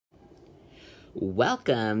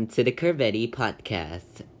Welcome to the Corvetties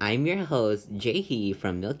podcast. I'm your host, Jahi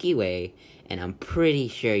from Milky Way, and I'm pretty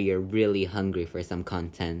sure you're really hungry for some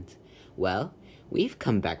content. Well, we've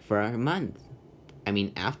come back for our month.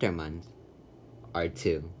 After a month. Or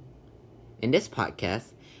two. In this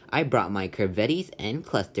podcast, I brought my corvetties and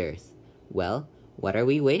clusters. Well, what are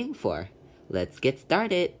we waiting for? Let's get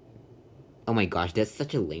started. Oh my gosh, that's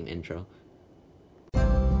such a lame intro.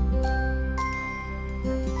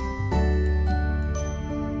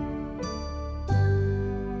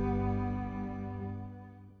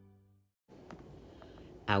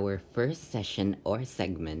 Our first session or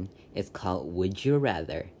segment is called Would You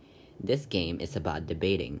Rather. This game is about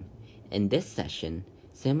debating. In this session,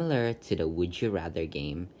 similar to the Would You Rather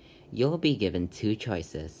game, you'll be given two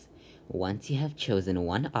choices. Once you have chosen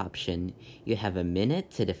one option, you have a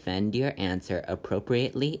minute to defend your answer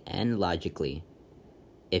appropriately and logically,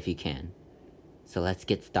 if you can. So let's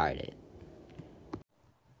get started.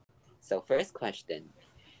 So first question,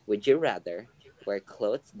 would you rather wear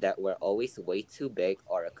clothes that were always way too big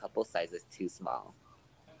or a couple sizes too small?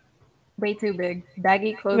 Way too big.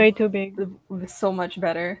 Baggy clothes Way too big. was so much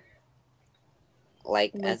better.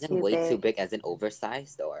 Like, Way as in too way too big. big, as in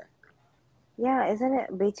oversized, or? Yeah, isn't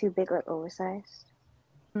it way too big, like oversized?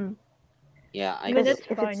 Yeah, I mean, Because that's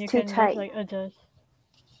if fine. it's You too can tight- just like adjust.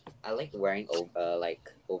 I like wearing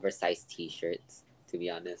oversized t-shirts, to be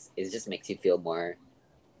honest. It just makes you feel more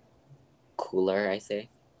cooler, I say.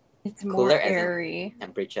 It's more Cooler as in- airy.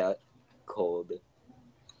 Temperature cold.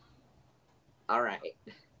 Alright.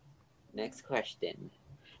 Next question.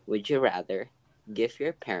 Would you rather give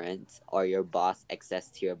your parents or your boss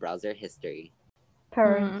access to your browser history?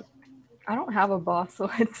 Parents. I don't have a boss, so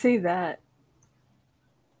I'd say that.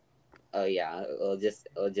 Oh yeah, we'll just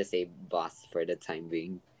say boss for the time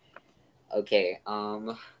being. Okay,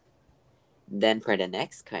 then for the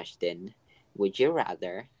next question, would you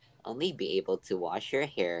rather only be able to wash your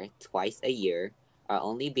hair twice a year or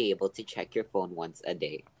only be able to check your phone once a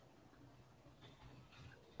day?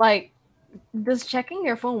 Like, does checking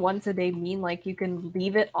your phone once a day mean like you can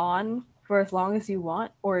leave it on for as long as you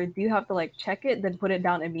want, or do you have to like check it then put it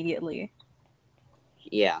down immediately?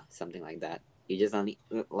 Yeah, something like that. You just only,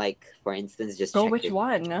 like, for instance, just So check which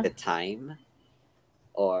one? the time,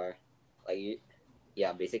 or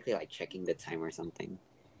basically like checking the time or something.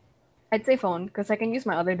 I'd say phone because I can use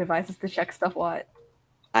my other devices to check stuff. What?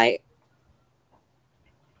 I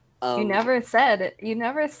You never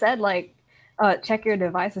said like check your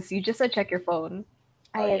devices. You just said check your phone.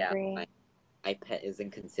 I yeah, agree. my iPad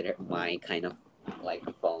isn't considered my kind of like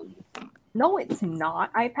phone. No, it's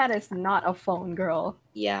not. iPad is not a phone, girl.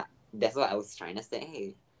 Yeah, that's what I was trying to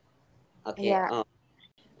say. Okay. Yeah.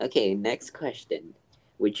 Okay. Next question: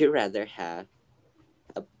 Would you rather have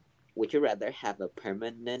a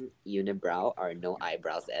permanent unibrow or no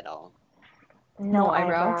eyebrows at all? No No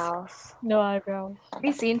eyebrows. eyebrows. No eyebrows. Have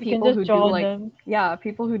you seen You can people just who do draw like them.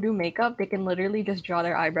 people who do makeup? They can literally just draw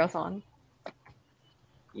their eyebrows on.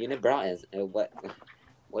 Unibrow is what?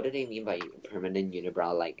 What do they mean by permanent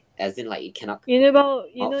unibrow? Like, as in, like, you cannot Unibrow.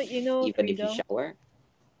 off even if you Freedom. shower.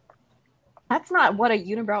 That's not what a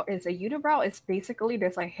unibrow is. A unibrow is basically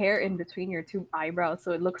there's like hair in between your two eyebrows,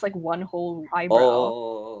 so it looks like one whole eyebrow.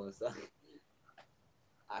 Oh, so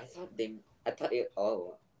I thought it.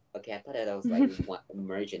 Oh, okay. I thought that was like one,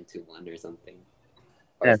 merged into one or something.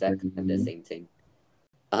 Or is that kind of the same thing?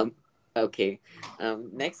 Okay.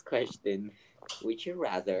 Next question: Would you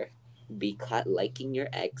rather be caught liking your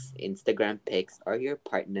ex Instagram pics or your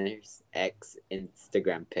partner's ex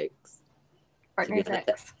Instagram pics? Partner's honest,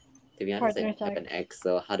 ex. To be honest, I Partner's don't have an ex. ex,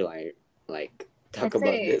 so how do I like talk I'd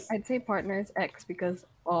about say this? I'd say partner's ex because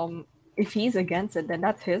if he's against it, then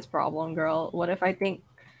that's his problem, girl. What if I think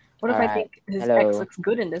his ex Hello. looks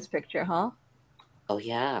good in this picture, huh? Oh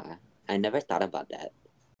yeah, I never thought about that.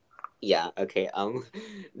 Yeah, okay.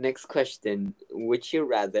 Next question. Would you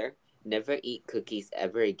rather never eat cookies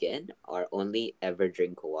ever again or only ever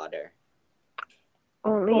drink water?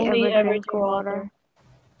 Only ever drink water.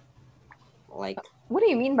 Like, What do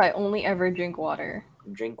you mean by only ever drink water?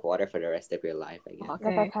 drink water for the rest of your life, I guess. Like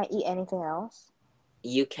I Okay. can't eat anything else.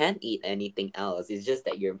 You can't eat anything else. It's just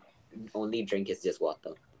that your only drink is just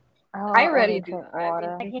water. Oh, I already only do drink that. I mean,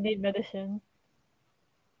 water. Like he need medicine.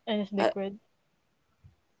 And it's liquid.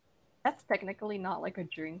 That's technically not like a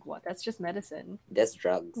drink. What? That's just medicine. That's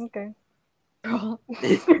drugs. Okay. I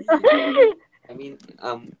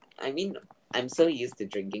mean, I'm so used to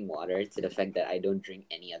drinking water to the fact that I don't drink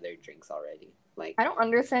any other drinks already. Like, I don't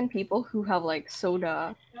understand people who have like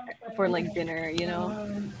soda for like dinner, you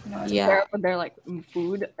know? yeah, They're like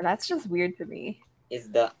food. That's just weird to me.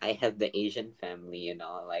 I have the Asian family,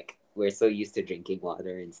 like we're so used to drinking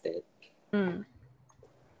water instead. Mm.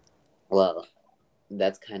 Well,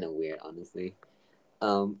 that's kind of weird, honestly.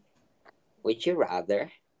 Um, would you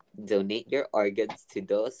rather donate your organs to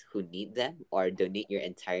those who need them or donate your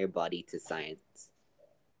entire body to science?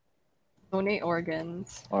 Donate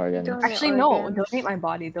organs. Organs. Donate Actually, no. organs. Donate my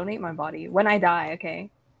body. Donate my body when I die. Okay.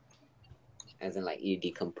 As in, like, you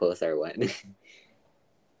decompose or what? Do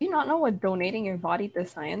you not know what donating your body to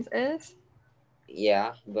science is?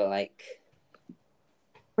 Yeah, but like,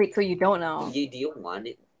 Wait, so you don't know? do you want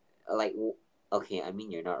it? Like, okay, I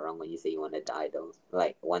mean, you're not wrong when you say you want to die, though.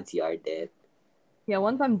 Like, once you are dead. Yeah,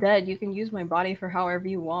 once I'm dead, you can use my body for however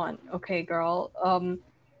you want. Okay, girl.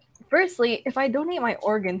 Firstly, if I donate my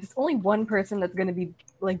organs, it's only one person that's gonna be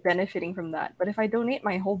like benefiting from that. But if I donate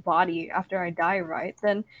my whole body after I die, right,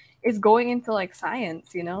 then it's going into like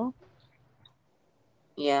science, you know?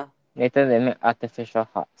 Yeah, Later they make artificial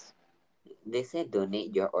hearts. they said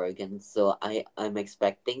donate your organs, so I'm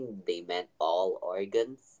expecting they meant all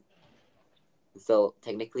organs. So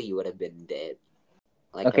technically, you would have been dead.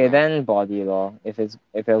 Like, Okay, imagine. then body law. If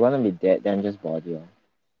you're gonna be dead, then just body law.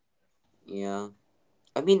 Yeah,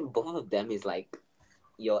 I mean, both of them is like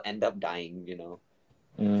you'll end up dying.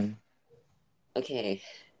 Mm. Okay,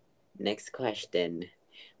 next question.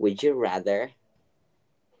 Would you rather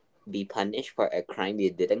be punished for a crime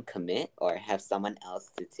you didn't commit or have someone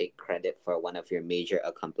else to take credit for one of your major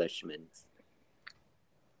accomplishments?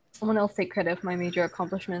 Someone else take credit for my major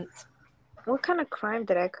accomplishments. What kind of crime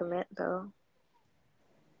did I commit though?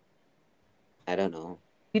 I don't know.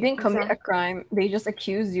 You didn't commit a Exactly. crime. They just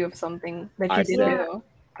accuse you of something that you Arson. didn't Yeah,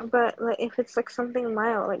 do. but like if it's like something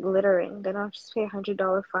mild, like littering, then I'll just pay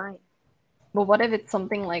 $100 fine. But what if it's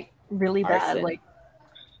something like really bad? Arson. Like,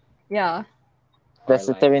 yeah. There's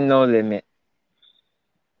Or like, literally no limit.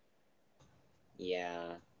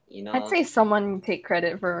 yeah, I'd say someone take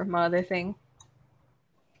credit for my other thing.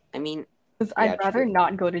 I mean, Because yeah, I'd rather true.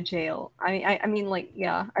 not go to jail. I mean, like,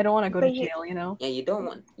 yeah, I don't want to go to But you, jail, you know? Yeah, you don't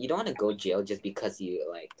want to go jail just because you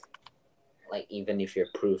like even if you're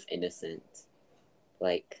proof innocent.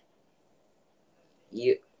 Like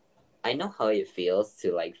you I know how it feels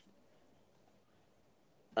to like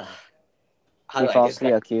uh, how Be do I falsely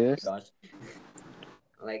describe accused. gosh.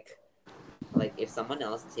 like like if someone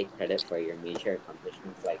else take credit for your major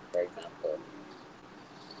accomplishments, like for example,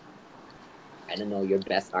 I don't know, your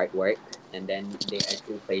best artwork, and then they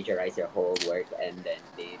actually plagiarize your whole work and then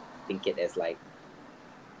they think it is like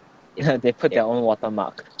it's They put their their own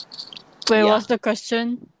watermark. Wait, yeah. what's the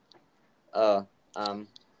question? Uh,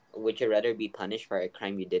 would you rather be punished for a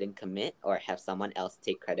crime you didn't commit or have someone else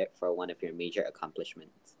take credit for one of your major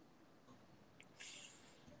accomplishments?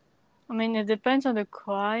 I mean, it depends on the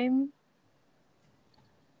crime,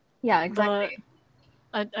 Yeah, exactly.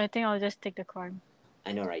 but I think I'll just take the crime.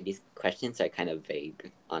 I know, right? These questions are kind of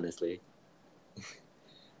vague, honestly.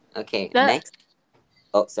 Okay, That- next.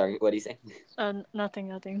 Oh, sorry, what do you say?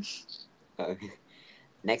 Nothing. Oh.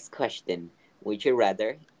 Next question. Would you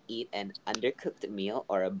rather eat an undercooked meal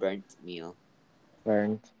or a burnt meal?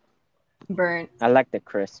 Burnt. Burnt. I like the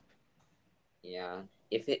crisp. Yeah.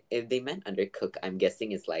 If they meant undercooked, I'm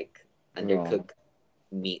guessing it's like Raw. undercooked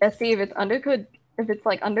meat. Let's see if it's undercooked. If it's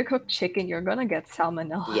like undercooked chicken, you're gonna get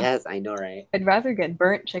salmonella. Yes, I know, right? I'd rather get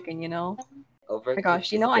burnt chicken, you know? Oh Overcooked my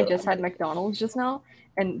gosh, you is know, I still just had undercooked. McDonald's just now,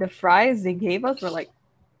 and the fries they gave us were like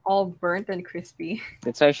all burnt and crispy.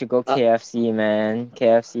 That's why you should go KFC, man.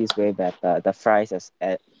 KFC is way better. The fries is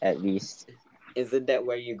at least. Isn't that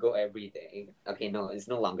where you go every day? Okay, no, it's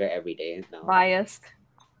no longer every day now. Biased.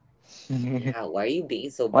 Yeah, why are you being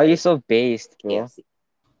so Why are you biased? so based, bro? KFC.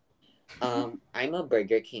 I'm a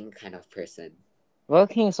Burger King kind of person. Burger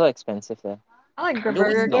King is so expensive though. I like the No,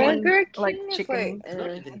 it's Burger not. King, Burger like King is chicken. It's not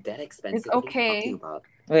even that expensive. It's What are you okay. talking about?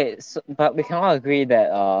 Wait, but we can all agree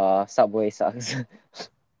that Subway sucks.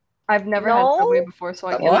 I've never had No. Subway before, so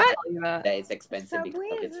I Subway cannot What? tell you that. That it's expensive Subway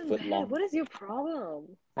because of its isn't foot bad. long. What is your problem?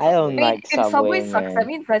 I don't Subway. Wait, like if Subway Subway, sucks, that man.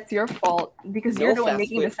 means that's your fault because No you're the one fast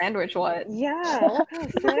making the food. sandwich. What? Yeah, what kind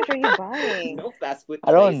of sandwich are you buying? No fast food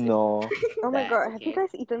I place. don't know. Oh my That, god, have you okay? guys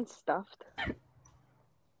eaten stuffed?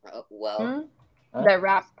 Well, Hmm? Huh? The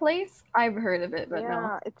wrap place? I've heard of it, but no.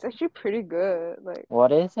 Yeah, it's actually pretty good. Like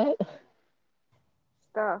What is it?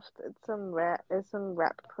 stuffed. It's some wrap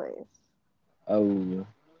place. Oh,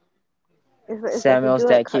 It's like they Samuel's do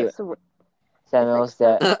like that cute. cuts. Samuel's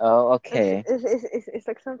some- that. Oh, okay. It's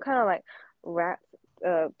like some kind of like wrap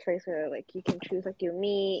place where like you can choose like your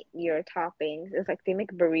meat, your toppings. It's like they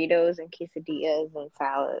make burritos and quesadillas and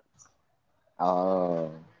salads.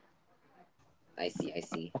 Oh, I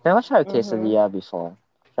see. I've never tried Mhm. quesadilla before.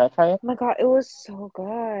 Should I try it? Oh my god, it was so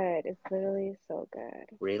good. It's literally so good.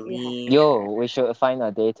 Really? Yo, we should find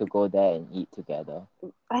a day to go there and eat together.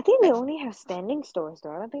 I think they only have standing stores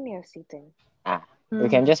though. I don't think they have seating. We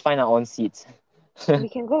can just find our own seats. We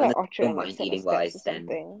can go like Honestly, I Orchard don't and like mind sit on eating while I steps or stand.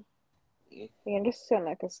 something. Yeah. We can just sit on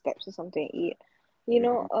like a steps or something and eat. You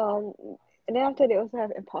know, and then after they also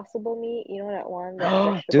have Impossible Meat. You know that one, that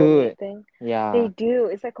vegetable Dude. meat thing. Yeah. They do.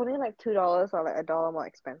 It's like only like $2 or like $1 more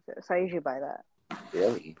expensive. So I usually buy that.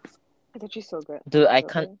 Really? It's actually so good. Dude, I So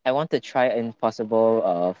can't. good. I want to try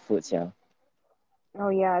Impossible foods. Yeah. Oh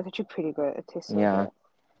yeah, it's actually pretty good. It tastes so Yeah. good.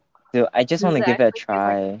 Dude, I just want Does to it give it a actually taste like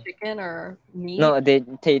try. chicken or meat? No, they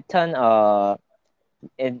turn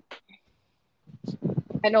it.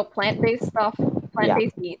 I know plant-based stuff,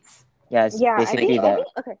 plant-based meats. Yeah, it's Yeah, I basically think that.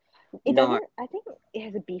 okay. It No. doesn't. I think it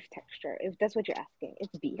has a beef texture. If that's what you're asking,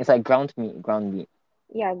 it's beef. It's like ground meat.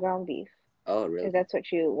 Yeah, ground beef. Oh, really? If that's what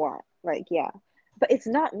you want, like yeah. But it's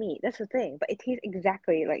not meat. That's the thing. But it tastes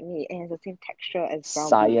exactly like meat and has the same texture as ground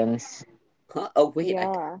Science. Huh? Oh, beef. wait. I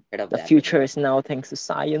Yeah. heard of The that. future is now thanks to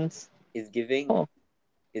science. It's giving. Oh.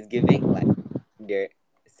 It's giving like they're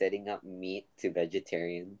setting up meat to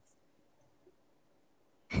vegetarians.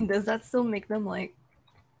 Does that still make them like?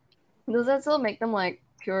 Does that still make them like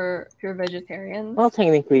pure vegetarians? Well,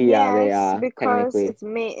 technically, yeah, they Yes, are. because Technically, it's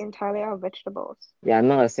made entirely out of vegetables. yeah,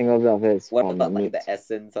 not a single bit of it is What from about meat. like the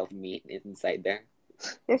essence of meat inside there?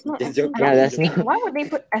 There's no Just essence. joking. Yeah, Just there's joking. no. Why would they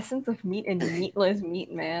put essence of meat in meatless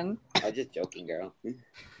meat, man? I was just joking, girl.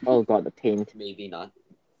 Oh god, the paint. Maybe not.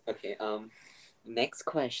 Okay. Next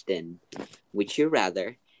question: would you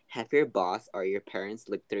rather have your boss or your parents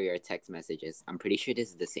look through your text messages? I'm pretty sure this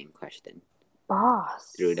is the same question.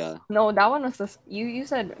 Boss. Through the No, that one was just you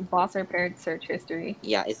said boss or parent search history.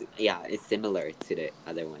 it's similar to the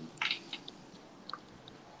other one.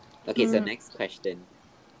 Okay, so next question,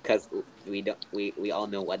 because we all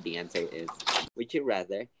know what the answer is. Would you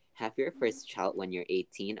rather have your first child when you're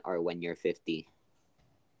 18 or when you're 50?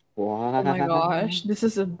 What? Oh my gosh, this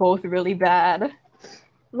is both really bad.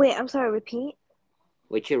 Wait, I'm sorry. Repeat.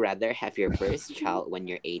 Would you rather have your first child when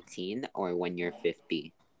you're 18 or when you're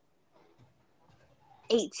 50?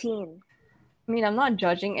 18. I mean, I'm not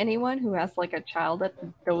judging anyone who has like a child at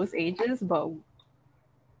those ages, but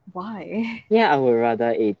why? Yeah, I would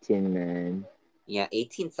rather 18, man. Yeah,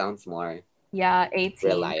 18 sounds more. Yeah, 18. Because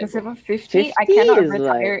if Reliable. I'm 50, I 50 cannot is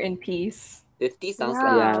retire like- in peace. 50 sounds Yeah.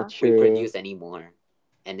 like Yeah, you don't true. reproduce anymore.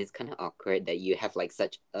 And it's kind of awkward that you have like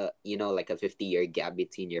such a, like a 50-year gap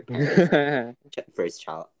between your parents' first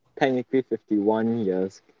child. Technically 51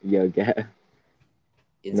 year gap.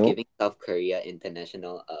 It's Nope. giving South Korea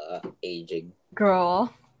international aging.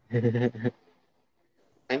 Girl.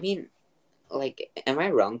 I mean, like, am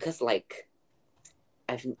I wrong? Cause like,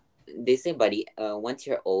 they say, buddy, once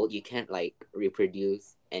you're old, you can't like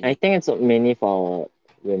reproduce any. I think it's mainly for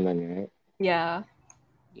women, right? Yeah.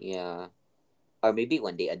 Yeah, or maybe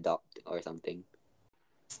when they adopt or something.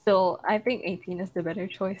 Still, I think 18 is the better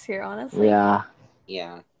choice here, honestly. Yeah.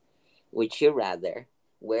 Yeah. Would you rather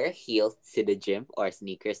wear heels to the gym or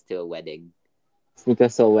sneakers to a wedding?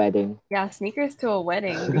 Sneakers to a wedding. Yeah, sneakers to a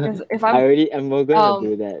wedding. Because if I'm I'm gonna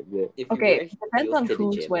do that. Dude. If you okay, wear depends heels on to the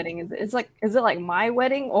whose gym wedding is it. Is it like my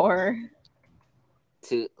wedding or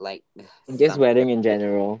to like Just some wedding in wedding.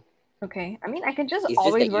 general. okay? I mean, I can just It's just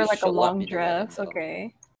always that wear you like a show up long in a wedding, dress. though.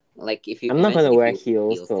 Okay. Like if you I'm not imagine gonna if wear you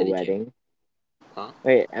heels to a the gym. wedding. Huh?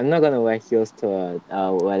 Wait, I'm not gonna wear heels to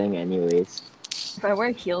a wedding anyways. If I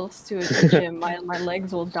wear heels to the gym, my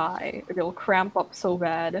legs will die. They'll cramp up so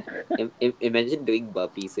bad. Imagine doing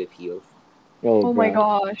burpees with heels. Oh my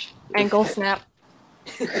God. gosh. Ankle snap.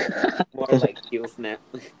 More like heel snap.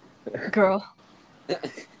 Girl.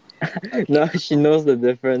 Okay. No, she knows the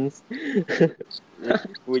difference.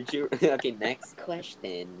 Would you? Okay, next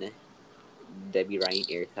question. Debbie Ryan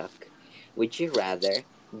ear tuck. Would you rather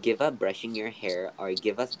give up brushing your hair or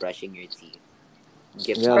give us brushing your teeth?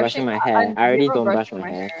 Give Yeah, up. brushing my hair. I already don't brush my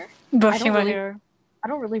hair. Brushing my hair. I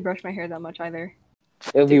don't really brush my hair that much either.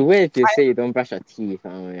 It'll be Dude, weird if you say you don't brush your teeth,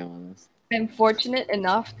 I'm gonna be honest. I'm fortunate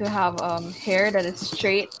enough to have hair that is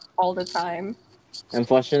straight all the time. I'm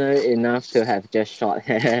fortunate enough to have just short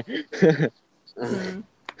hair. Mm.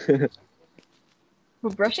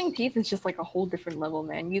 But brushing teeth is just like a whole different level,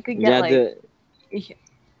 man. You could get Yeah, like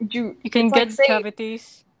You can it's get like, say,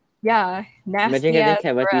 cavities. yeah, nasty imagine getting ass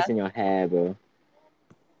cavities breath. in your hair, bro.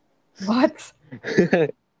 What?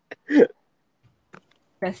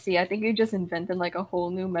 Bessie, I think you just invented like a whole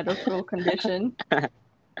new medical condition.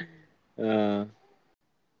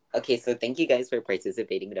 Okay, so thank you guys for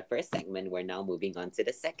participating in the first segment. We're now moving on to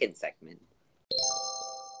the second segment.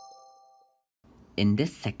 In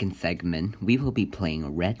this second segment, we will be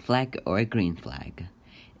playing red flag or green flag.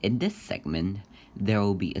 In this segment, there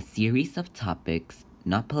will be a series of topics,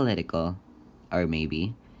 not political, or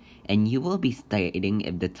maybe, and you will be stating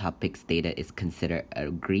if the topic stated is considered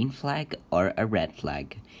a green flag or a red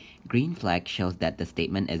flag. Green flag shows that the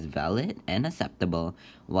statement is valid and acceptable,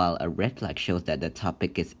 while a red flag shows that the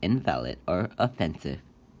topic is invalid or offensive.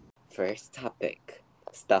 First topic,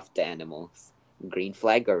 stuffed animals. Green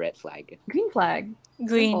flag or red flag? Green flag.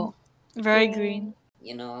 Green. Simple. Very Green. green.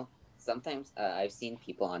 You know, sometimes I've seen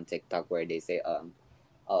people on TikTok where they say,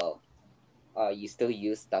 oh, you still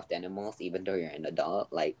use stuffed animals even though you're an adult.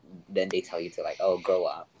 Like, then they tell you to like, oh, grow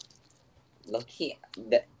up. Look-key,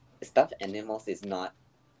 the stuffed animals is not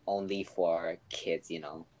only for kids, you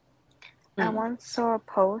know. I Mm. once saw a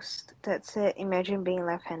post that said, "Imagine being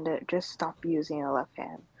left-handed. Just stop using your left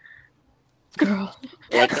hand." Girl.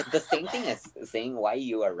 Like it's the same thing as saying why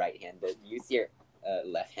you are right-handed. Use your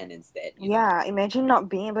left hand instead. You know? Yeah, imagine not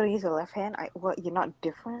being able to use your left hand. What? You're not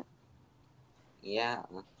different? Yeah.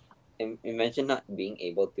 Imagine not being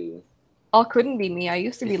able to. Oh, couldn't be me. I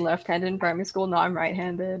used to be left-handed in primary school. Now I'm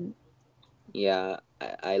right-handed. Yeah,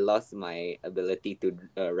 I lost my ability to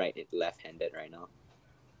write it left-handed right now.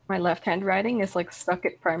 My left-hand writing is like stuck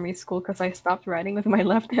at primary school because I stopped writing with my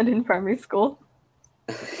left hand in primary school.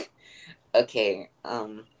 Okay.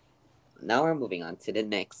 Now we're moving on to the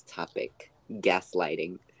next topic: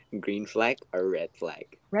 gaslighting. Green flag or red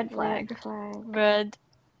flag? Red flag. Red flag. Red.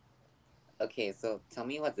 Okay, so tell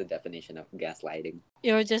me what's the definition of gaslighting?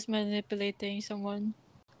 You're just manipulating someone.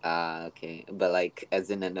 Okay, but like as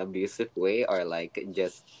in an abusive way or like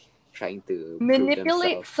just trying to prove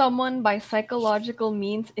Manipulate themselves? someone by psychological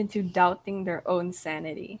means into doubting their own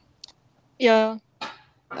sanity. Yeah.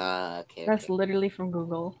 Okay. That's Okay. literally from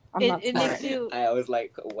Google. I'm It- not it smart. makes you- I was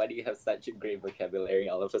like, why do you have such a great vocabulary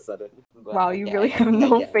all of a sudden? But Wow, you okay, really I have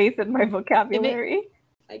no get- faith in my vocabulary.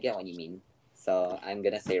 I get what you mean. So I'm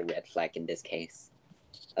gonna say red flag in this case.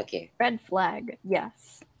 Okay, Red flag,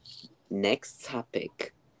 yes. next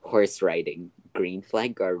topic: horse riding. Green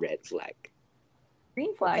flag or red flag?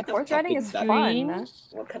 Green flag. kind of Horse riding topics is that- fun. Green?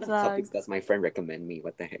 What kind of Flag. topics does my friend recommend me?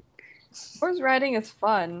 What the heck? Horse riding is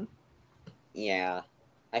fun. Yeah,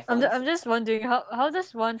 I I'm, found I'm just wondering how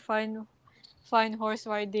does one find horse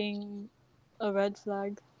riding a red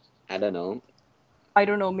flag? I don't know. I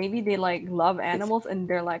don't know, maybe they like love animals and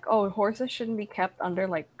they're like, oh, horses shouldn't be kept under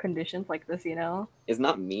like conditions like this, you know? It's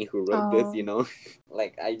not me who wrote this, Oh. you know.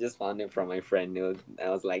 Like I just found it from my friend. I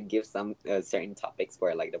was like, give some certain topics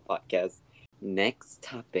for like the podcast. Next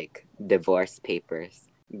topic: divorce papers.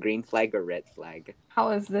 Green flag or red flag?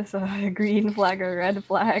 How is this a green flag or red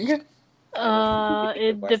flag? Do you think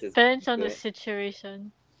It divorce is depends on the good?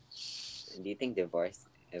 situation. Do you think divorce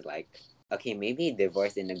is like okay, maybe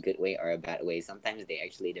divorce in a good way or a bad way? Sometimes they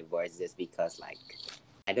actually divorce just because like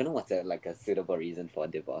I don't know what's a suitable reason for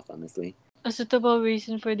divorce, honestly. A suitable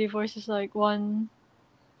reason for divorce is like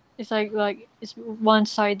it's like it's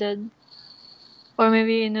one-sided, or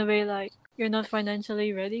maybe in a way like you're not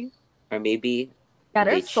financially ready. Or maybe Yeah,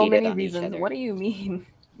 they there's so cheated many on each reasons. other. What do you mean?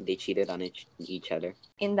 They cheated on each other.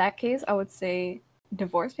 In that case, I would say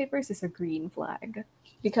divorce papers is a green flag.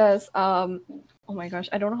 Because oh my gosh,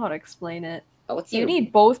 I don't know how to explain it. I would say You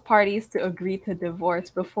need both parties to agree to divorce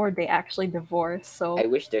before they actually divorce. So I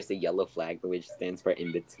wish there's a yellow flag which stands for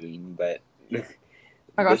in between, but oh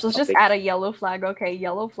my gosh, this let's just topic- add a yellow flag. Okay,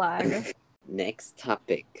 yellow flag. Next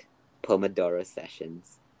topic: Pomodoro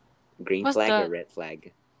sessions. Green What's flag that? or red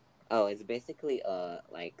flag? Oh, it's basically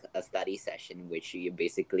like a study session which you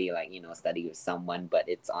basically like study with someone, but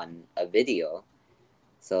it's on a video.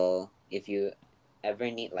 So if you ever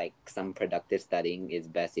need like some productive studying, it's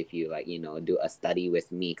best if you like do a study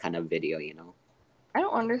with me kind of video. I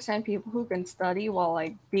don't understand people who can study while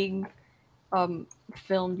like being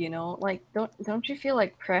filmed, you know? Like don't you feel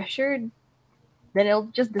like pressured? Then it'll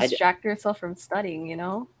just distract yourself from studying, you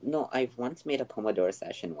know? No, I've once made a Pomodoro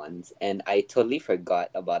session once, and I totally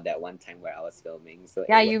forgot about that one time where I was filming. So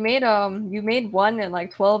Yeah, it you made one at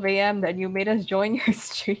like 12 a.m. Then you made us join your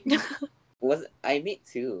stream. I made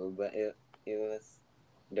two, but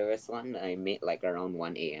there was one I made like around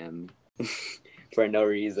 1 a.m. for no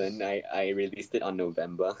reason. I released it on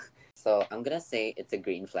November. So I'm gonna say it's a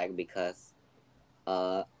green flag because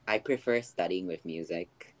I prefer studying with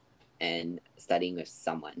music and studying with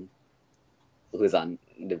someone who's in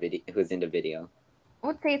the video. I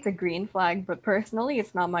would say it's a green flag, but personally,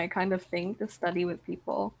 it's not my kind of thing to study with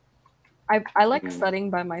people. I like studying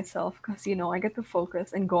by myself because I get to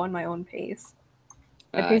focus and go on my own pace.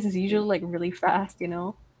 My pace is usually like really fast, you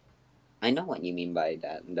know. I know what you mean by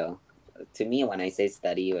that, though. To me, when I say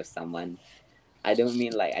study with someone, I don't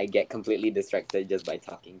mean like I get completely distracted just by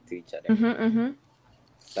talking to each other.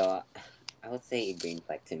 So I would say a green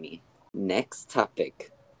flag to me. Next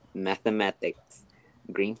topic, mathematics.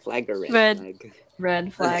 Green flag or red Red. flag?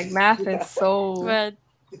 Red flag. Math is so. Red.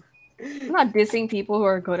 I'm not dissing people who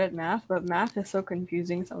are good at math, but math is so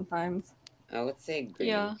confusing sometimes. I would say green.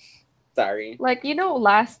 Yeah. Sorry. Like, you know,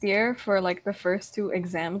 last year for like the first two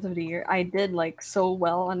exams of the year, I did like so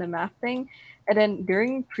well on the math thing. And then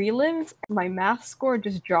during prelims, my math score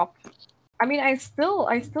just dropped. I mean, I still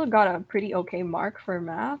got a pretty okay mark for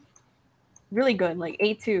math. Really good, like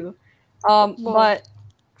A2. Whoa. But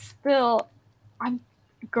still,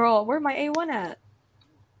 girl, where my A1 at?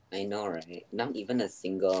 I know, right? Not even a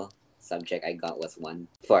single subject I got was one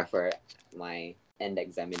for my end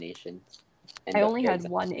examination. I only had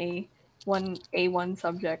one A1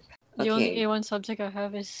 subject. The only Okay. A1 subject I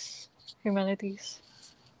have is humanities.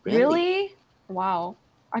 Really? Wow.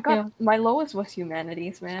 I got Yeah. my lowest was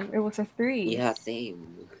humanities, man. It was a 3. Yeah,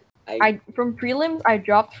 same. I from prelims I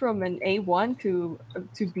dropped from an A1 to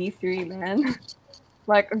B3, man.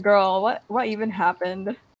 Like, girl, what even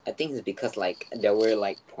happened? I think it's because like there were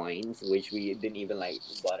like points which we didn't even like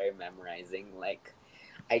bother memorizing. Like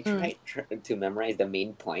I tried to memorize the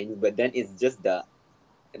main points, but then it's just the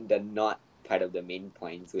not part of the main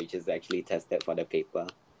points which is actually tested for the paper.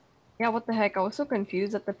 Yeah, what the heck? I was so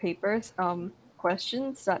confused at the papers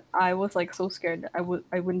questions that I was like so scared that I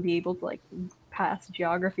wouldn't be able to like pass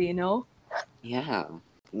geography, you know? Yeah.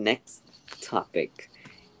 Next topic,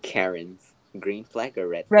 Karens. Green flag or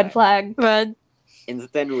red flag? Red flag. Red.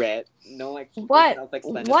 Instant red. No, like What?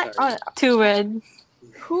 self-explanatory. What on Two red.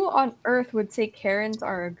 who on earth would say Karens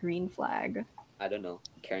are a green flag? I don't know.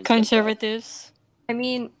 Karens Conservatives. I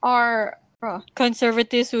mean, are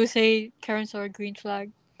Conservatives who say Karens are a green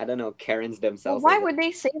flag. I don't know. Karens well, themselves. why would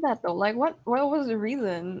they say that though? Like, what was the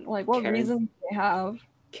reason? Like, what Karens- reason do they have?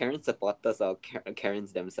 Karen supporters or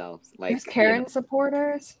Karens themselves? Like There's Karen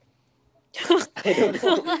supporters. I don't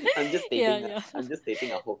know. I'm just stating. Yeah. I'm just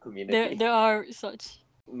stating a whole community. There are such.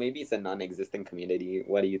 Maybe it's a non-existent community.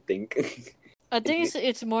 What do you think? I think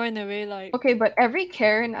it's more in a way like Okay, but every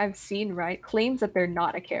Karen I've seen, right, claims that they're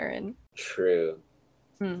not a Karen. True.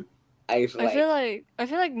 Hmm. I feel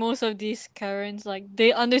like most of these Karens like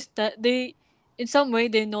they understand they in some way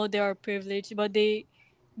they know they are privileged but they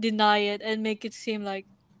deny it and make it seem like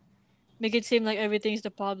everything's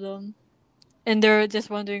the problem and they're just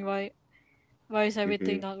wondering why is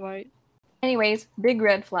everything not right. Anyways, big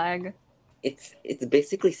red flag. it's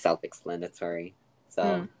basically self-explanatory.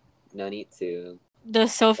 So no need to The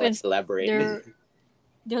elaborate.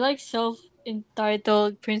 they're like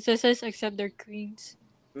self-entitled princesses except they're queens.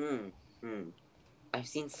 I've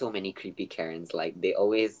seen so many creepy Karens. Like they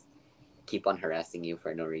always keep on harassing you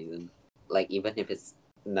for no reason. Like even if it's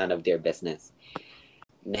none of their business.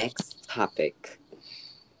 Next topic.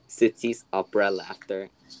 City's opera laughter.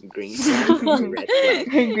 Green flag or red flag?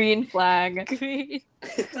 Green flag. Green.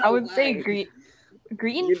 I would say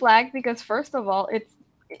green flag because first of all, it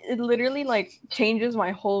literally like changes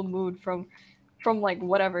my whole mood from like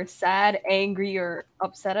whatever sad, angry, or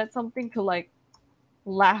upset at something to like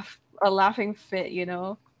a laughing fit, you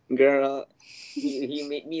know? Girl, he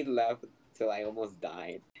made me laugh till I almost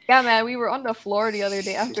died. Yeah, man, we were on the floor the other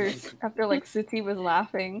day after like City was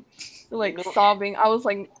laughing, like sobbing. I was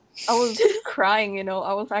crying, you know.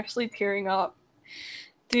 I was actually tearing up.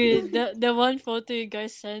 Dude, the one photo you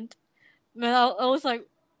guys sent, man, I was like,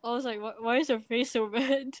 why is your face so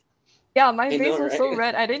red? Yeah, my face was so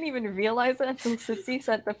red. I didn't even realize it until Sitsi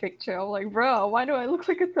sent the picture. I'm like, bro, why do I look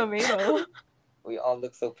like a tomato? We all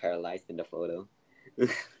look so paralyzed in the photo.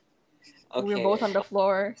 Okay. We were both on the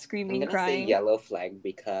floor, screaming, I'm gonna crying. say yellow flag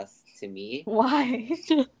because to me, Why?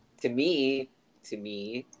 to me,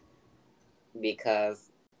 because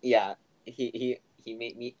yeah, he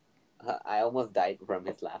made me. I almost died from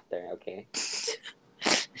his laughter. Okay.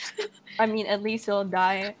 I mean, at least he'll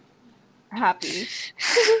die happy.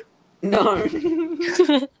 No.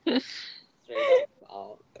 Straight up.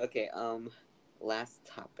 Oh, okay. Last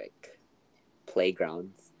topic.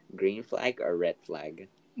 Playgrounds. Green flag or red flag?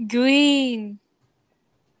 Green.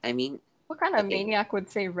 I mean, What kind of maniac would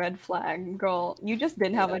say red flag, girl? You just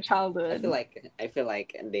didn't have a childhood. I feel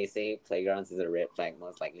like they say playgrounds is a red flag.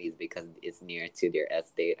 Most likely is because it's near to their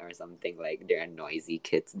estate or something. Like there are noisy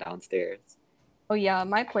kids downstairs. Oh yeah,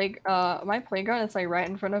 my playground is like right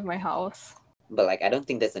in front of my house. But like, I don't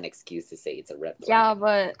think that's an excuse to say it's a red flag. Yeah,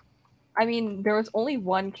 but I mean, there was only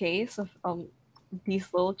one case of these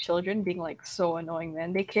little children being like so annoying,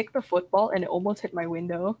 man. They kicked the football and it almost hit my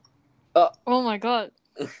window. Oh my god.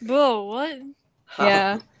 Bro, what?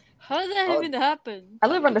 Yeah. How did that Oh. even happen? I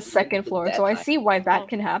live on the second floor, That so I high. see why that Oh.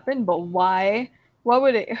 can happen, but why? Why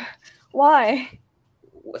would it? Why?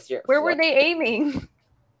 What's your Where were what- they aiming?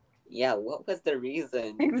 Yeah, what was the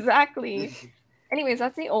reason? Exactly. Anyways,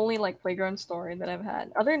 that's the only like playground story that I've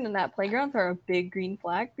had. Other than that, playgrounds are a big green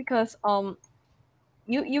flag because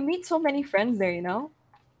you meet so many friends there, you know?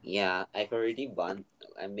 Yeah, I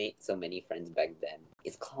made so many friends back then.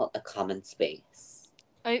 It's called a common space.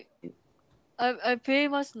 I pretty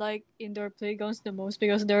much like indoor playgrounds the most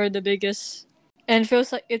because they're the biggest, and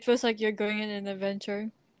it feels like you're going on an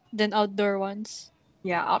adventure than outdoor ones.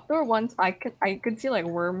 Yeah, outdoor ones I could see like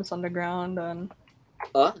worms on the ground and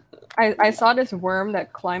Oh, I saw this worm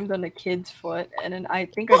that climbed on a kid's foot and then I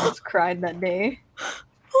think I just cried that day.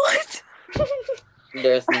 What?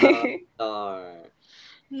 there's no star.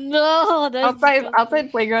 No, that's outside disgusting.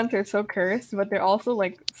 playgrounds are so cursed, but they're also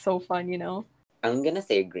like so fun, you know? I'm gonna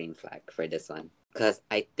say a green flag for this one because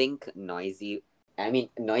I think noisy. I mean,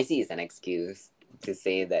 noisy is an excuse to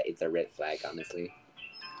say that it's a red flag, honestly.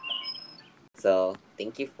 So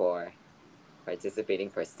thank you for participating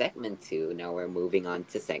for segment 2. Now we're moving on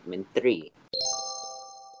to segment 3.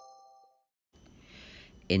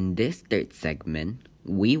 In this third segment,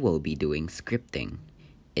 we will be doing scripting.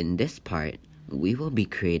 In this part, we will be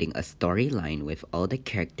creating a storyline with all the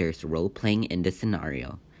characters role-playing in the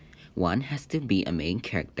scenario. 1 has to be a main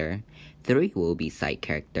character, 3 will be side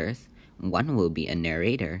characters, 1 will be a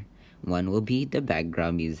narrator, 1 will be the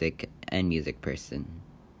background music and music person.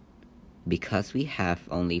 Because we have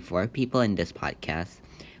only 4 people in this podcast,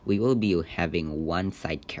 we will be having 1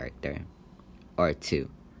 side character. Or 2.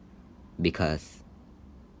 Because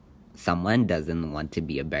someone doesn't want to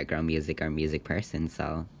be a background music or music person,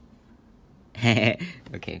 so...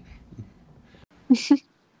 okay.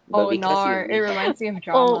 But Oh because no, you it only have- reminds me of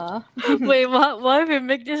drama. Wait, why if we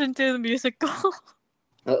make this into a musical?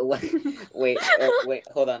 What? Wait,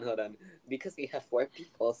 hold on. Because we have 4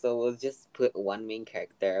 people, so we'll just put 1 main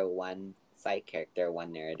character, 1 side character,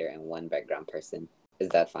 1 narrator, and 1 background person. Is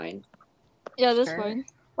that fine? Yeah, that's Sure. fine.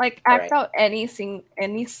 Like act out any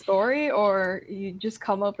story, or you just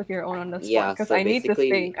come up with your own on the spot. Yeah, Because so I need to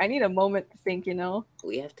basically- think. I need a moment to think. You know.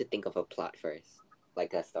 We have to think of a plot first,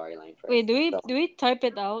 like a storyline first. Wait, do So, we type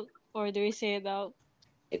it out or do we say it out?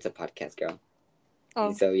 it's a podcast, girl.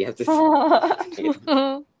 Oh. So you have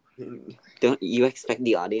to. Don't you expect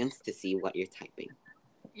the audience to see what you're typing?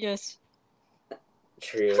 Yes.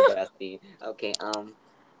 True, bestie. Okay.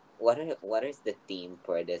 What is the theme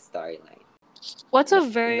for this storyline? What's a No-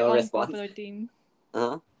 very no response. unpopular theme?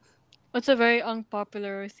 Huh? What's a very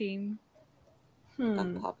unpopular theme?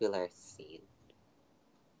 Unpopular scene.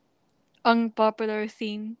 Unpopular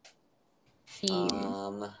theme.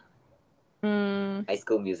 Theme. High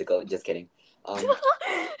School Musical. Just kidding. I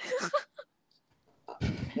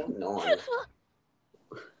don't know.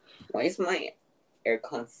 Why is my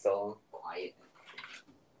aircon so quiet?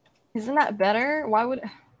 Isn't that better? Why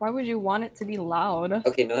would you want it to be loud?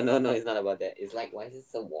 Okay, no, it's not about that. It's like, why is it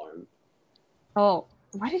so warm? Oh,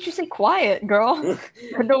 why did you say quiet, girl?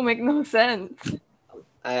 That don't make no sense.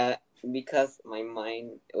 Because my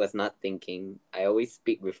mind was not thinking. I always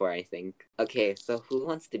speak before I think. Okay, so who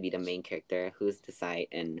wants to be the main character? Who's the side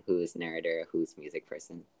and who's narrator? Who's music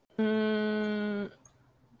person?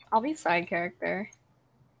 I'll be side character.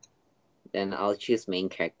 Then I'll choose main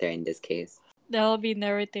character in this case. That'll be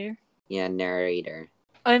narrator. Yeah, narrator.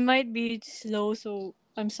 I might be slow, so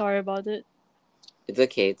I'm sorry about it. It's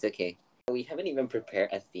okay. We haven't even prepared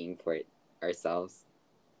a theme for it ourselves.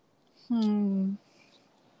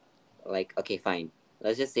 Like, okay, fine.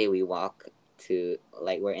 Let's just say we walk to,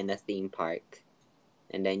 like, we're in a theme park,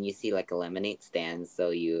 and then you see, like, a lemonade stand, so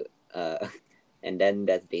you, and then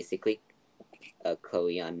that's basically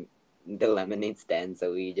Chloe on the lemonade stand,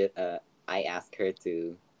 so we just, I asked her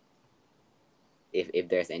to, if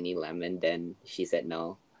there's any lemon, then she said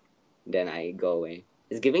no. Then I go away.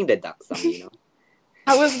 It's giving the duck song, you know?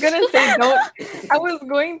 I was gonna say don't. I was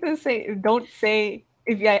going to say don't say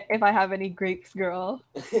if I have any grapes, girl.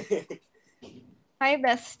 Hi,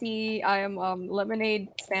 bestie. I am lemonade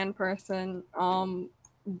stand person. Do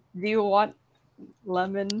you want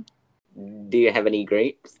lemon? Do you have any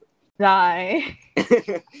grapes? Die.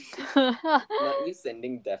 Not you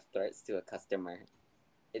sending death threats to a customer.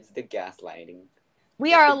 It's the gaslighting.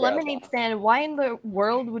 We That's are the a girl lemonade boss. stand. Why in the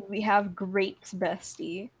world would we have grapes,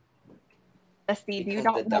 bestie? Bestie, do you Because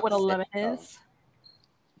not the know what a duck lemon said so. is?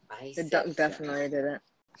 I The said duck so. definitely didn't.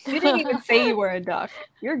 You didn't even say you were a duck.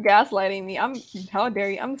 You're gaslighting me. How dare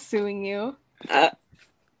you? I'm suing you.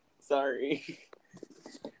 Sorry.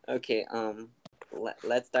 Okay,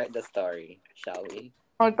 let's start the story, shall we?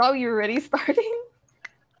 Oh, I thought you were already starting.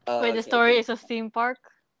 Oh, Wait, the okay, story okay. is a theme park.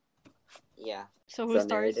 Yeah. So who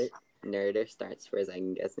starts? Narrator starts first,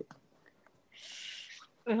 I'm guessing.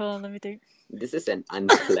 Wait, hold on, let me think. This is an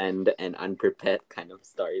unplanned and unprepared kind of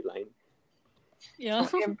storyline. Yeah.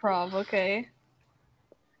 Improv, okay.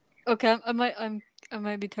 Okay, I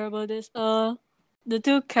might be terrible at this. The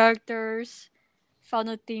two characters found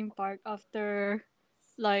a theme park after,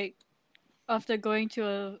 like, after going to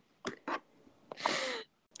a.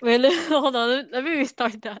 Wait, hold on. Let me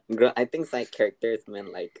restart that. Girl, I think side characters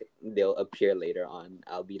meant like they'll appear later on.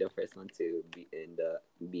 I'll be the first one to be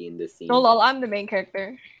in the scene. No, lol, I'm the main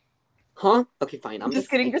character. Huh? Okay, fine. I'm Just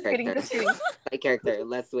the kidding, side just kidding, character. just kidding. Side character.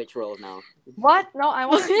 Let's switch roles now. What? No, I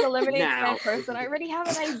want to eliminate Now. that person. I already have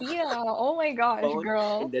an idea. Oh my gosh, Phone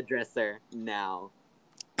girl. in the dresser now.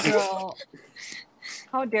 Girl.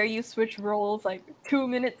 How dare you switch roles like 2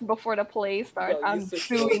 minutes before the play starts? Girl, you I'm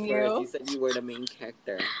switched roles suing first. You you. said you were the main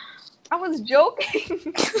character. I was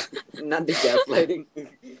joking. Not the gaslighting.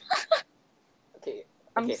 Okay.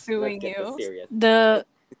 I'm Okay, suing let's get you. this serious.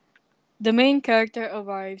 The main character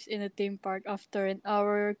arrives in a theme park after an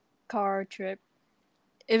hour car trip,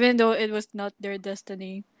 even though it was not their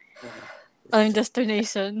destiny.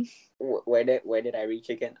 Destination. Where did I reach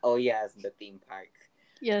again? Oh yes, the theme park.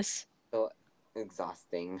 Yes. So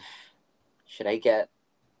exhausting. Should I get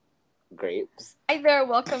grapes? Hi there,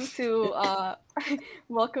 welcome to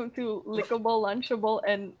welcome to Lickable, Lunchable,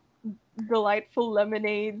 and Delightful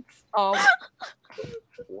Lemonades.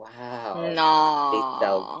 Wow. They No.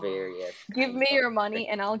 sound various. Give me kinds your of money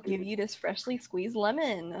and I'll foods. give you this freshly squeezed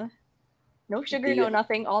lemon. No sugar, Do you- no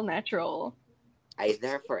nothing, all natural. I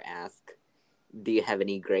therefore ask, do you have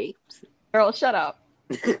any grapes? Girl, shut up.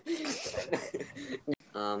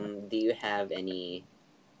 Do you have any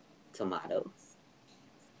tomatoes?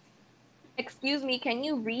 Excuse me, can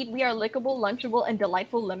you read? We are Lickable, Lunchable, and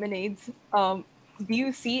Delightful Lemonades. Do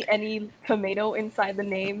you see any tomato inside the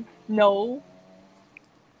name? No.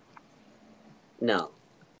 No.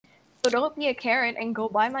 So don't be a Karen and go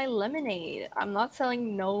buy my lemonade. I'm not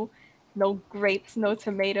selling no grapes, no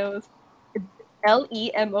tomatoes.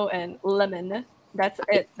 LEMON, lemon. That's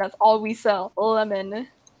it. That's all we sell. Lemon.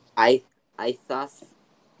 I thus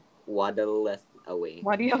waddle away.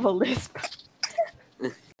 Why do you have a lisp?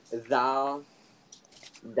 Thou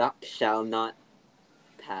shall not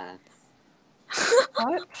pass.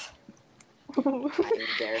 What? I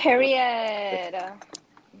therefore- Period.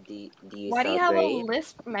 Do you Why do sell you have grapes? a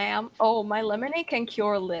lisp, ma'am? Oh, my lemonade can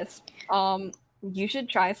cure lisp. You should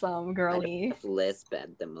try some, I girly. don't have lisp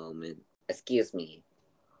at the moment. Excuse me.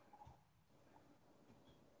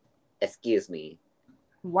 Excuse me.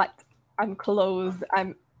 What? I'm closed.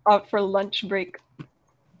 I'm out for lunch break.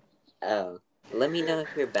 Oh, let me know if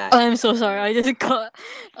you're back. I'm so sorry. I didn't cut.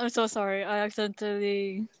 I'm so sorry. I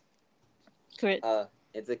accidentally quit.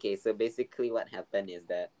 It's okay. So basically, what happened is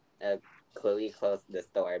that Chloe closed the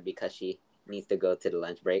store because she needs to go to the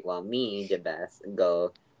lunch break, while me, Jabez,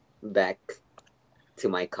 go back to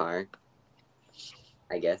my car.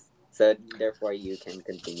 I guess. So therefore, you can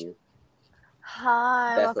continue.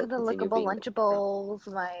 Hi, That's welcome to what continue Lickable being Lunchables.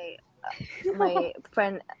 My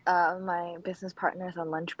friend, my business partner's on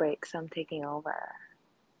lunch break, so I'm taking over.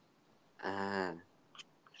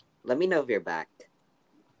 Let me know if you're back.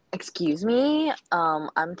 Excuse me.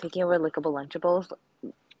 I'm taking over Lickable Lunchables.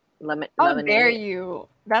 How Lemonade. dare you?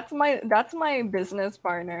 That's my business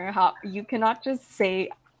partner. How you cannot just say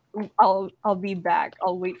I'll be back.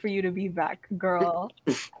 I'll wait for you to be back, girl.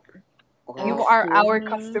 Wow. You are our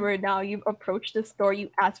Excuse me? customer now. You've approached the store. You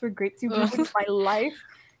asked for grapes. You ruined my life.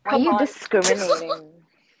 Why are Come you on. discriminating?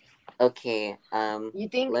 Okay. You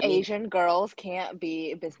think let me- Asian girls can't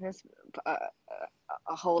be business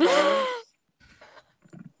holders?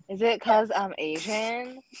 Is it because I'm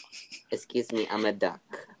Asian? Excuse me. I'm a duck.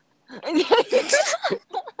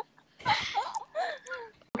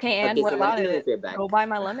 Okay, and Okay, what so let about me know it? if you're back. Go buy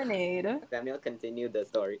my lemonade. Samuel, continue the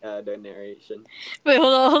story. The narration. Wait,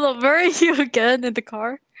 hold on. Where are you again in the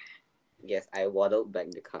car? Yes, I waddled back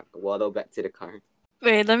to the car.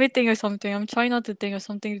 Wait, let me think of something. I'm trying not to think of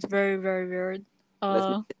something that's very, very weird. Let's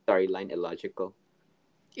make the storyline illogical.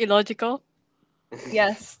 Illogical.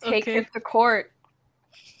 Yes, take Okay. him to court.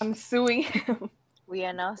 I'm suing him. We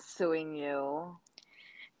are now suing you.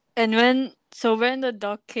 And when the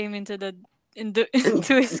dog came into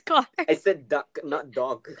his car, I said duck, not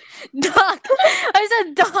dog. dog. I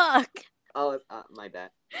said dog. Oh, my bad.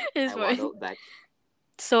 It's I fine. waddled back.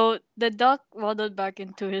 So the dog waddled back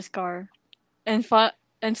into his car, and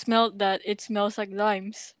smelled that it smells like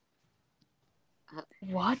limes.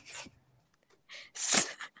 What?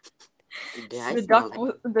 Did I The smell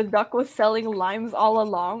duck was selling limes all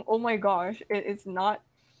along. Oh my gosh, it is not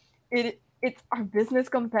It's our business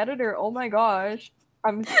competitor. Oh my gosh.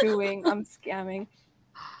 I'm suing. I'm scamming.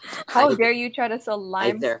 How I, dare you try to sell I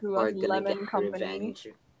limes to therefore us, gonna get lemon my company? revenge.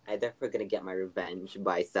 I therefore gonna get my revenge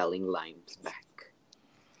by selling limes back.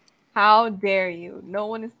 How dare you? No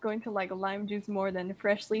one is going to like lime juice more than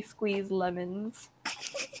freshly squeezed lemons.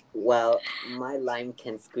 Well, my lime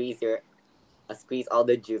can squeeze all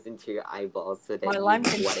the juice into your eyeballs so that My you lime know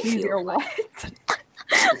can what it squeeze your feels like.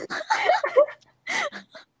 what?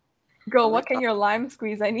 Girl, Oh my what can God. your lime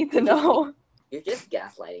squeeze? I need to know. You're just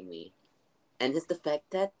gaslighting me. And it's the fact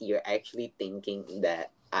that you're actually thinking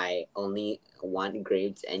that I only want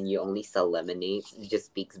grapes and you only sell lemonades just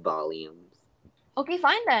speaks volumes. Okay,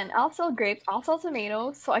 fine then. I'll sell grapes, I'll sell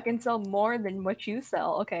tomatoes, so I can sell more than what you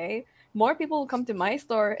sell, okay? More people will come to my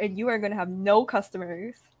store and you are gonna have no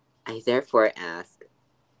customers. I therefore ask,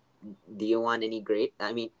 do you want any grape?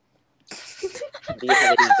 Do you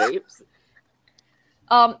have any grapes?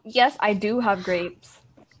 Yes, I do have grapes.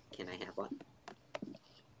 Can I have one?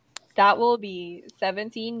 That will be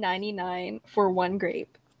 $17.99 for one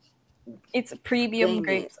grape. It's premium Dang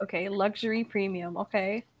grapes, okay? Luxury premium,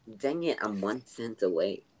 okay? Dang it, I'm 1 cent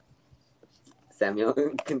away. Samuel,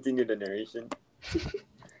 continue the narration.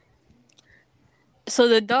 So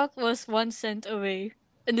the dog was 1 cent away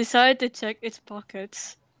and decided to check its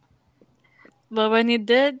pockets. But when he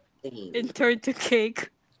did, Dang. it turned to cake.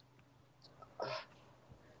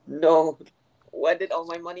 No. Why did all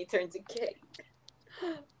my money turn to cake?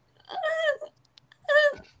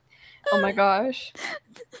 Oh my gosh.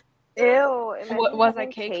 Ew. Imagine What was I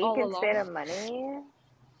having cake cake all instead along? of money.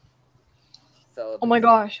 So Oh my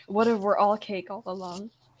gosh, what if we're all cake all along?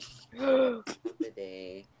 the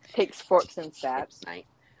day Takes forks and stabs. night.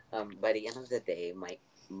 By the end of the day, my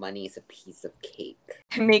money is a piece of cake.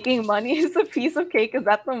 Making money is a piece of cake. Is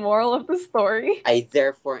that the moral of the story? I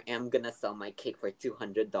therefore am gonna sell my cake for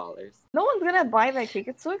 $200. No one's gonna buy that cake.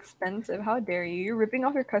 It's so expensive. How dare you? You're ripping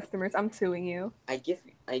off your customers. I'm suing you. I give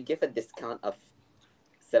a discount of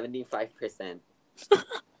 75%.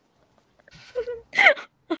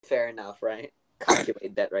 Fair enough, right?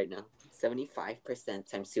 Calculate that right now. 75%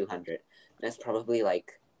 times 200. That's probably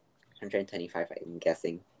like 125, I'm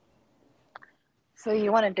guessing. So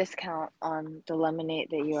you want a discount on the lemonade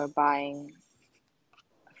that you are buying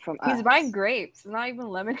from us? He's buying grapes, not even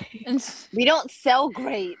lemonade. And We don't sell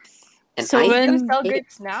grapes. And So I You when- sell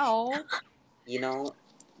grapes now. you know,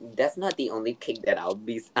 that's not the only cake that I'll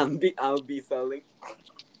be selling.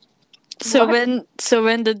 so What?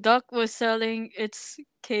 when the duck was selling its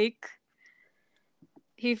cake,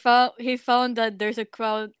 he found that there's a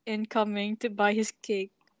crowd incoming to buy his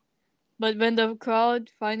cake. But when the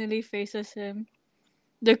crowd finally faces him,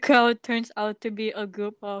 the crowd turns out to be a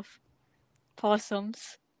group of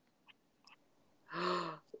possums.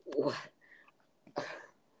 what?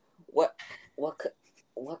 What?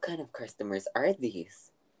 What kind of customers are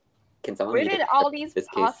these? Can someone Where read did it? all these This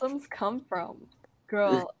case. possums come from?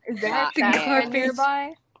 Girl, is there a Not trash fair. can Garbage.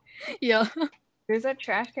 nearby? Yeah. There's a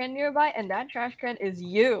trash can nearby, and that trash can is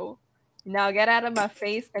you. Now get out of my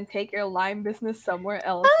face and take your lime business somewhere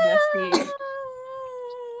else, bestie.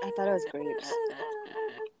 I thought it was grapes.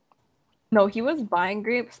 No, he was buying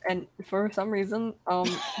grapes, and for some reason,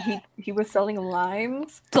 he was selling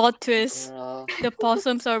limes. Plot twist: Girl. the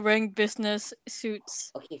possums are wearing business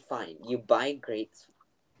suits. Okay, fine. You buy grapes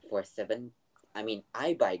for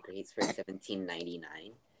I buy grapes for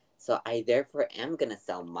 $17.99. So I therefore am gonna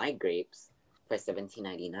sell my grapes for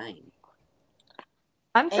 $17.99.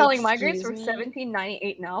 I'm selling my grapes for Excuse me?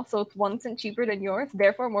 $17.98 now, so it's 1 cent cheaper than yours.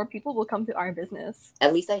 Therefore, more people will come to our business.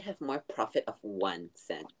 At least I have more profit of 1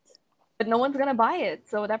 cent. But no one's gonna buy it,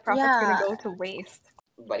 so that profit's gonna Yeah. go to waste.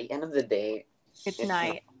 By the end of the day, It's It's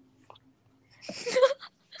night.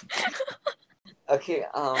 okay.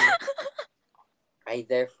 I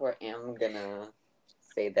therefore am gonna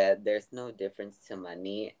say that there's no difference to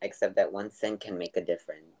money except that 1 cent can make a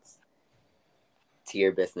difference to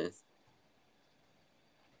your business.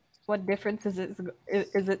 What difference is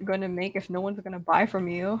it gonna make if no one's gonna buy from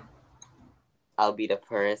you? I'll be the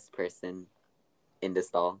first person in the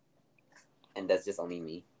stall, and that's just only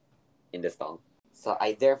me in the stall. So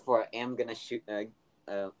I therefore am gonna shoot.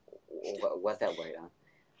 What's that word?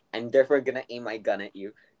 I'm therefore gonna aim my gun at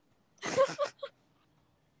you.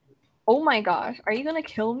 Oh my gosh, are you gonna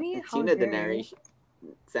kill me? How Continue the dare you? narration.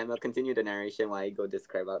 Samuel, continue the narration while I go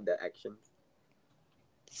describe out the actions.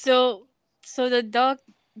 So the dog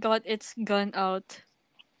got its gun out,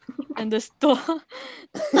 and the store.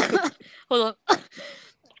 Hold on.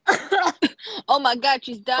 Oh my god,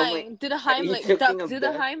 she's my- dying. Do the are you Heimlich. choking Duck, up do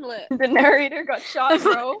the death? Heimlich. The narrator got shot,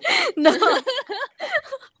 bro. No.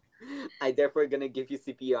 I therefore gonna give you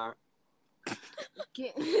CPR.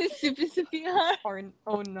 Super CPR. Or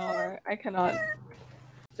oh no, I cannot.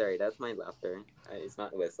 Sorry, that's my laughter. It's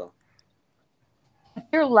not whistle.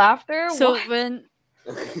 Your laughter? So What?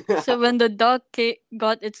 when the dog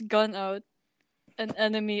got its gun out, an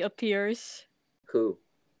enemy appears. Who?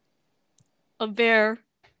 A bear.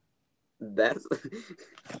 That's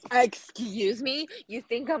Excuse me? You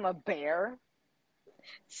think I'm a bear?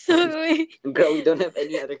 So wait, girl. We don't have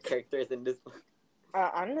any other characters in this.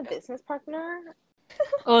 I'm the business partner.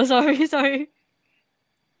 oh sorry.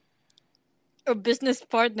 A business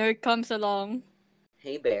partner comes along.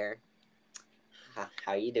 Hey bear,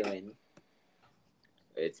 how you doing?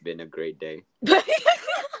 It's been a great day.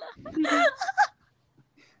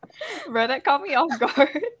 Reddit caught me off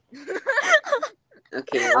guard.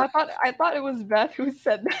 Okay. I thought it was Beth who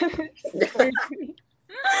said that. It just scared me.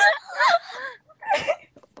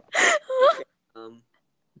 Um.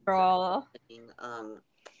 Girl.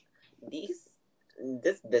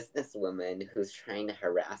 This businesswoman who's trying to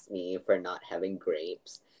harass me for not having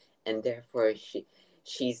grapes, and therefore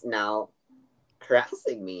she's now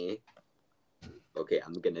harassing me. Okay,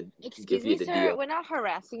 I'm gonna Excuse give me, you the sir. deal. We're not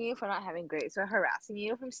harassing you for not having grapes. We're harassing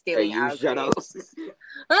you from Hey, stealing you our shut up. grapes.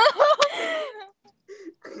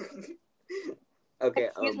 Okay.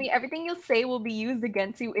 Excuse me, everything you say will be used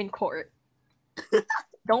against you in court.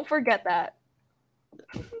 Don't forget that.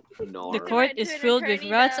 Nor, The court is to an filled with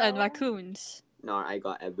attorney rats and now. raccoons. nor I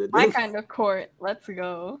got evidence. My kind of court. Let's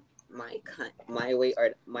go. My way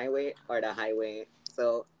or the highway.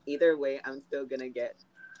 So either way, I'm still gonna get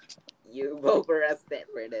you both arrested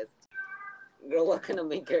for this. Girl, what kind of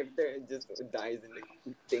main character just dies in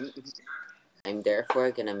the thing? I'm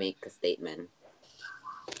therefore gonna make a statement.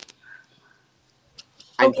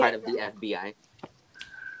 I'm Okay. part of the FBI.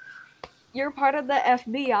 You're part of the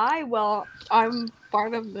FBI? Well, I'm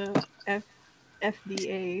part of the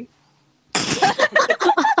FDA.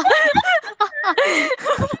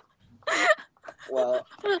 Well,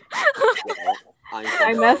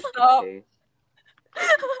 I messed up. Okay.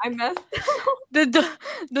 I messed up.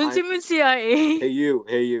 Don't you mean CIA? Hey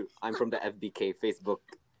you. I'm from the FBK Facebook.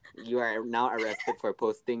 You are now arrested for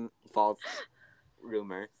posting false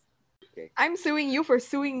rumors. Okay. I'm suing you for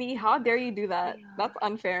suing me. How dare you do that? That's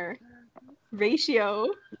unfair. Ratio.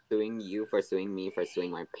 Suing you for suing me for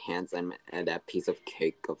suing my pants and that piece of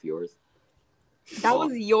cake of yours. That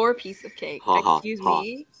was your piece of cake. Ha, ha, Excuse ha.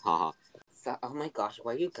 me. Haha. So, oh my gosh,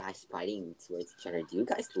 why are you guys fighting towards each other? Do you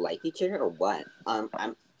guys like each other or what?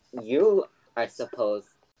 You are supposed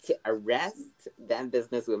to arrest that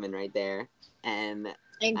businesswoman right there, and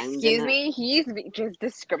Excuse me, he's just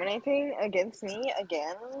discriminating against me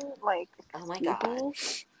again. Like, oh my excuse god, me?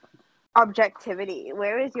 Objectivity.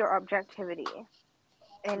 Where is your objectivity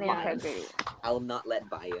and Mine. integrity? I will not let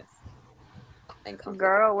bias and conflict.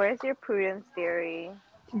 Girl, where's your prudence theory?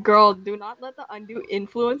 Girl, do not let the undue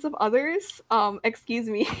influence of others. Excuse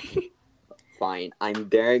me. Fine, I'm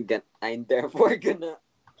therefore gonna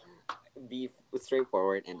be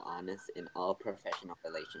straightforward and honest in all professional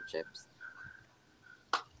relationships.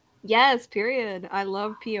 Yes, period. I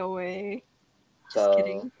love POA. Just So,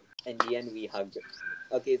 kidding. in the end, we hugged.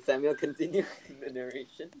 Okay, Samuel, continue the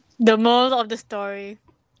narration. The moral of the story: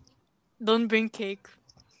 don't bring cake.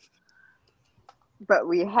 But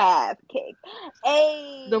we have cake.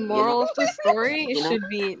 Hey! The moral of the story You know- should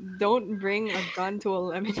be don't bring a gun to a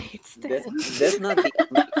lemonade stand. That's not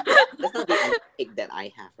the only cake that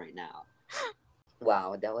I have right now.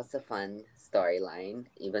 Wow, that was a fun storyline,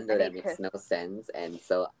 even though that makes no sense and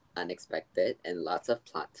so unexpected and lots of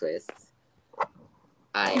plot twists.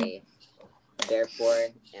 I therefore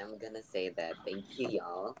am gonna say that thank you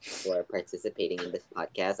y'all for participating in this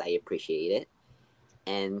podcast. I appreciate it.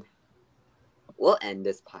 And we'll end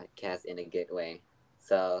this podcast in a good way.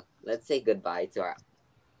 So let's say goodbye to our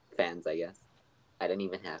fans, I guess. I don't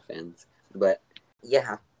even have fans. But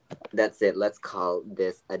yeah, that's it. Let's call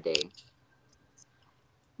this a day.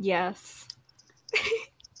 Yes.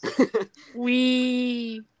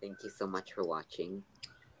 We Thank you so much for watching.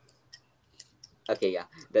 Okay, yeah,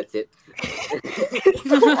 that's it. It's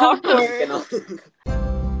so awkward. You know?